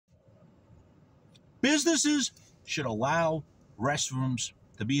Businesses should allow restrooms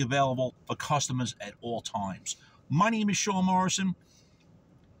to be available for customers at all times. My name is Sean Morrison.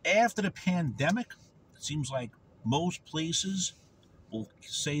 After the pandemic, it seems like most places will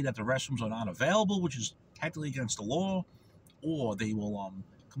say that the restrooms are not available, which is technically against the law, or they will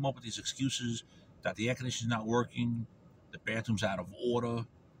come up with these excuses that the air conditioning is not working, the bathroom's out of order,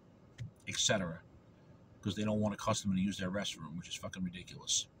 etc., because they don't want a customer to use their restroom, which is fucking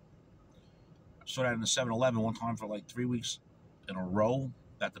ridiculous. I saw that in the 7-Eleven one time for like 3 weeks in a row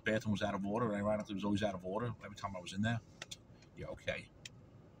that the bathroom was out of order, and ironically it was always out of order every time I was in there. Yeah, okay.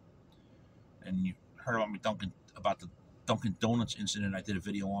 And you heard about the Dunkin' Donuts incident I did a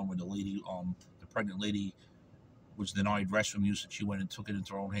video on where the lady, the pregnant lady, was denied restroom use, and she went and took it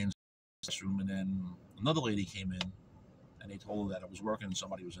into her own hands in the restroom, and then another lady came in and they told her that it was working and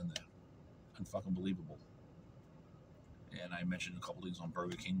somebody was in there. Unfucking believable. And I mentioned a couple things on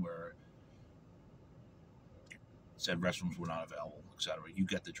Burger King where it said restrooms were not available, etc. You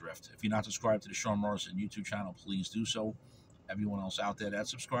get the drift. If you're not subscribed to the Sean Morrison YouTube channel, please do so. Everyone else out there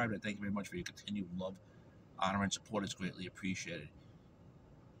that's subscribed, I thank you very much for your continued love, honor, and support. It's greatly appreciated.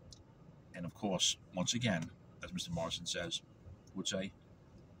 And of course, once again, as Mr. Morrison would say,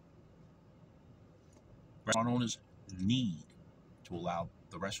 restaurant owners need to allow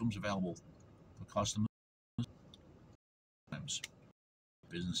the restrooms available for customers.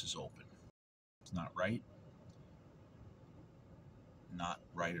 Business is open. It's not right. Not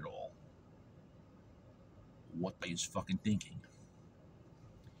right at all. What are you fucking thinking?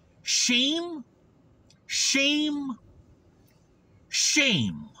 Shame, shame,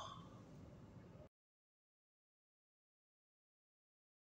 shame.